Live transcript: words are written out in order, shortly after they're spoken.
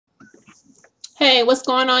Hey, what's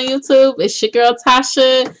going on YouTube? It's your girl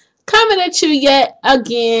Tasha coming at you yet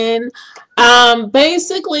again.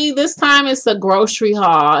 Basically this time it's a grocery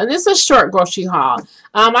haul, and it's a short grocery haul.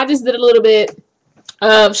 I just did a little bit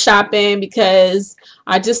of shopping because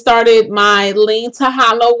I just started my Lean to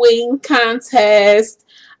Halloween contest,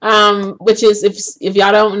 which is, if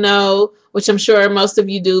y'all don't know, which I'm sure most of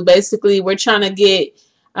you do, basically we're trying to get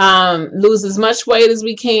lose as much weight as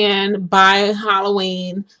we can by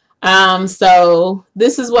Halloween. So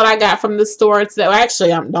this is what I got from the store today. Well, actually,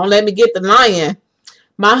 don't let me get the lying.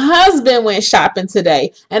 My husband went shopping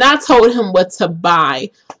today, and I told him what to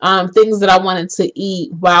buy, things that I wanted to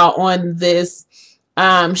eat while on this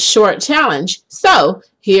short challenge. So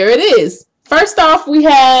here it is. First off, we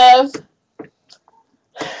have,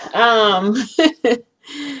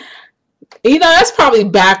 that's probably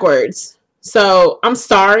backwards. So I'm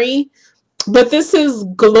sorry, but this is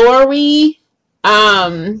Glory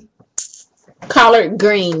collard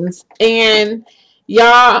greens, and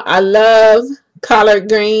y'all, I love collard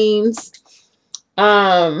greens.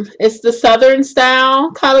 It's the southern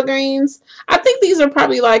style collard greens. I think these are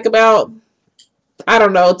probably like about, I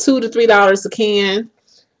don't know, $2 to $3 a can.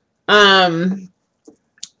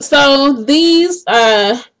 So these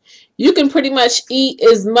you can pretty much eat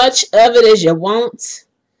as much of it as you want,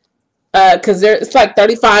 because it's like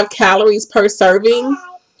 35 calories per serving.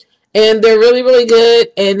 And they're really, really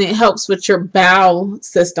good, and it helps with your bowel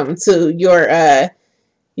system too. Your, that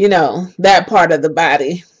part of the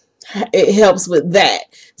body. It helps with that.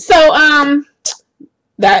 So,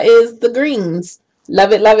 that is the greens.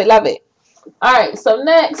 Love it, love it, love it. All right, so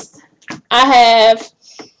next I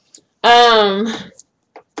have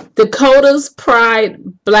Dakota's Pride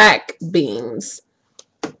black beans.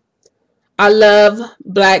 I love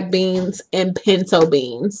black beans and pinto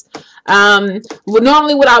beans.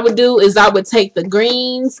 Normally what I would do is I would take the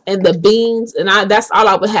greens and the beans, and that's all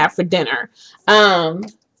I would have for dinner.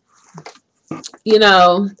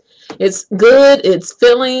 It's good, it's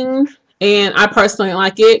filling, and I personally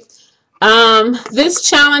like it. This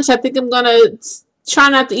challenge, I think I'm gonna try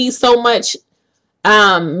not to eat so much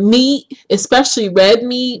meat, especially red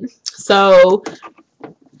meat. So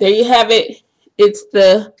there you have it. It's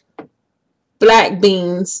the black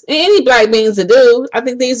beans, and any black beans to do. I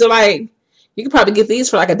think these are like, you can probably get these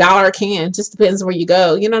for like $1 a can. Just depends where you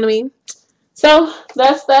go, you know what I mean? So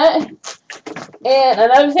that's that. And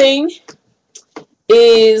another thing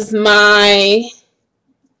is my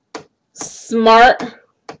Smart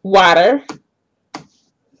Water.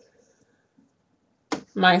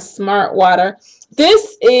 My Smart Water.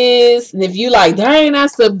 This is, and if you like, dang,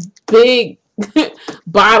 that's a big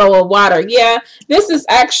bottle of water. Yeah, this is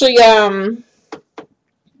actually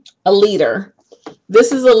a liter.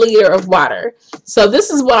 This is a liter of water. So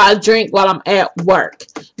this is what I drink while I'm at work.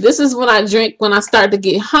 This is what I drink when I start to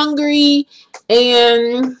get hungry,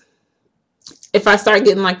 and if I start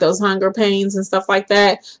getting like those hunger pains and stuff like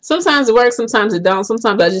that. Sometimes it works, sometimes it don't.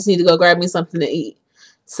 Sometimes I just need to go grab me something to eat.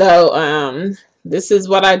 So this is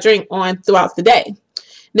what I drink on throughout the day.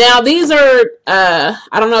 Now these are I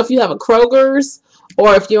don't know if you have a Kroger's,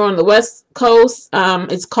 or if you're on the West Coast,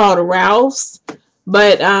 it's called Ralph's.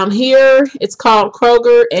 But here it's called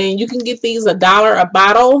Kroger, and you can get these $1 a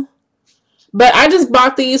bottle. But I just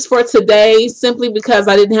bought these for today simply because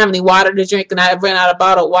I didn't have any water to drink, and I ran out of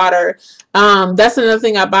bottled water. That's another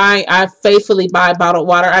thing I buy. I faithfully buy bottled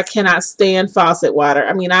water. I cannot stand faucet water.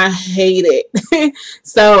 I mean, I hate it.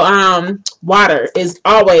 So water is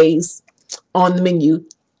always on the menu.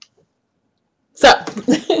 So,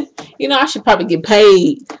 I should probably get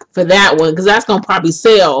paid for that one, because that's going to probably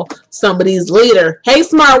sell somebody's liter. Hey,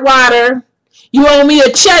 Smart Water, you owe me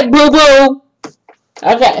a check, boo-boo.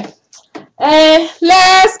 Okay. And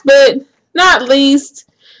last but not least,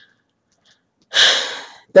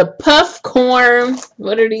 the puff corn,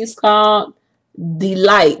 what are these called?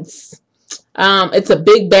 Delights. It's a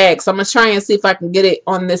big bag, so I'm going to try and see if I can get it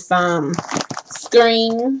on this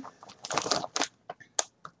screen.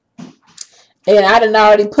 And I done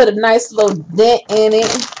already put a nice little dent in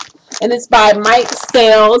it. And it's by Mike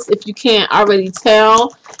Sales, if you can't already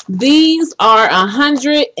tell. These are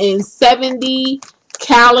 170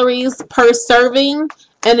 calories per serving.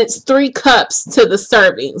 And it's 3 cups to the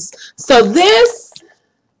servings. So this,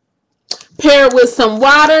 paired with some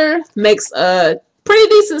water, makes a pretty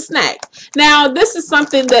decent snack. Now, this is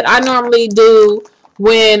something that I normally do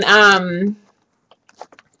when I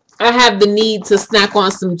have the need to snack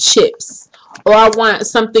on some chips, or I want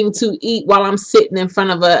something to eat while I'm sitting in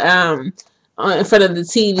front of the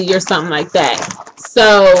TV or something like that.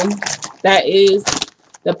 So that is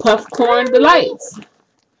the Puff Corn Delights.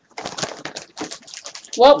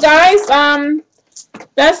 Well, guys,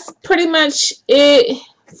 that's pretty much it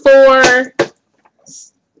for...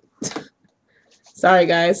 Sorry,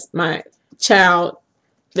 guys. My child,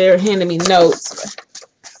 they're handing me notes.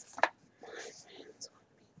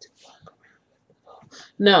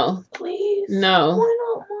 No. Please. No. Why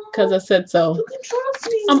not, Mom? Because I said so. You can trust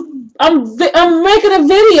me. I'm making a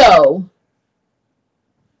video.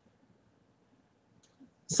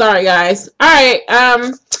 Sorry, guys. All right.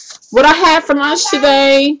 What I had for lunch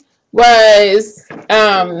today was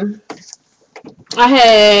I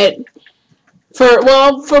had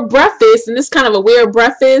for breakfast, and this is kind of a weird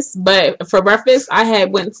breakfast, but for breakfast I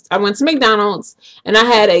went to McDonald's and I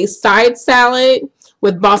had a side salad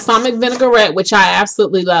with balsamic vinaigrette, which I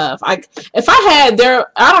absolutely love. Like, if I had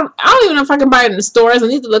I don't even know if I can buy it in the stores. I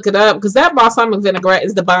need to look it up because that balsamic vinaigrette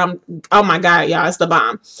is the bomb. Oh my god, y'all, it's the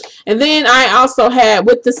bomb. And then I also had,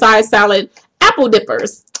 with the side salad, apple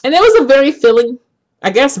dippers, and it was a very filling, I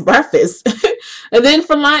guess, breakfast. And then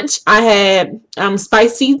for lunch I had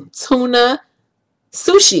spicy tuna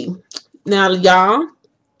sushi. Now, y'all,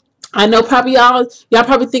 I know probably y'all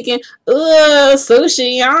probably thinking, ugh,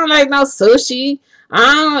 sushi, I don't like no sushi.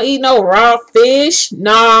 I don't eat no raw fish.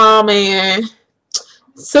 Nah, man.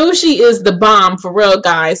 Sushi is the bomb for real,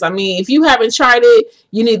 guys. I mean, if you haven't tried it,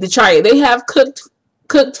 you need to try it. They have cooked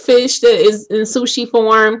fish that is in sushi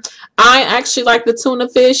form. I actually like the tuna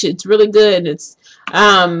fish. It's really good. It's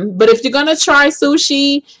but if you're gonna try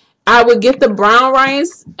sushi, I would get the brown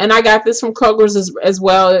rice, and I got this from Kroger's as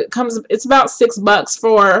well. It's about $6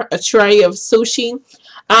 for a tray of sushi.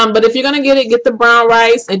 But if you're gonna get the brown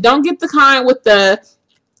rice, and don't get the kind with the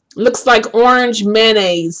looks like orange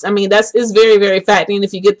mayonnaise. I mean, is very, very fattening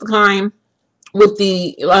if you get the kind with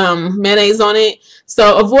the mayonnaise on it.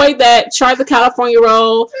 So avoid that. Try the California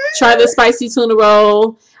roll. Try the spicy tuna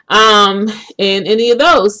roll. And any of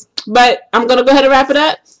those. But I'm gonna go ahead and wrap it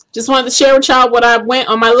up. Just wanted to share with y'all what I went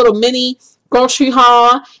on my little mini grocery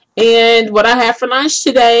haul and what I had for lunch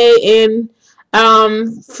today. And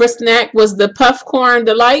for snack was the puff corn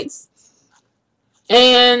delights,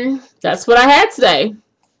 and that's what I had today.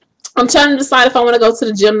 I'm trying to decide if I want to go to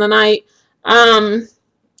the gym tonight. I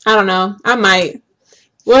don't know. I might.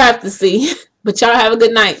 We'll have to see. But y'all have a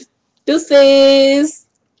good night. Deuces.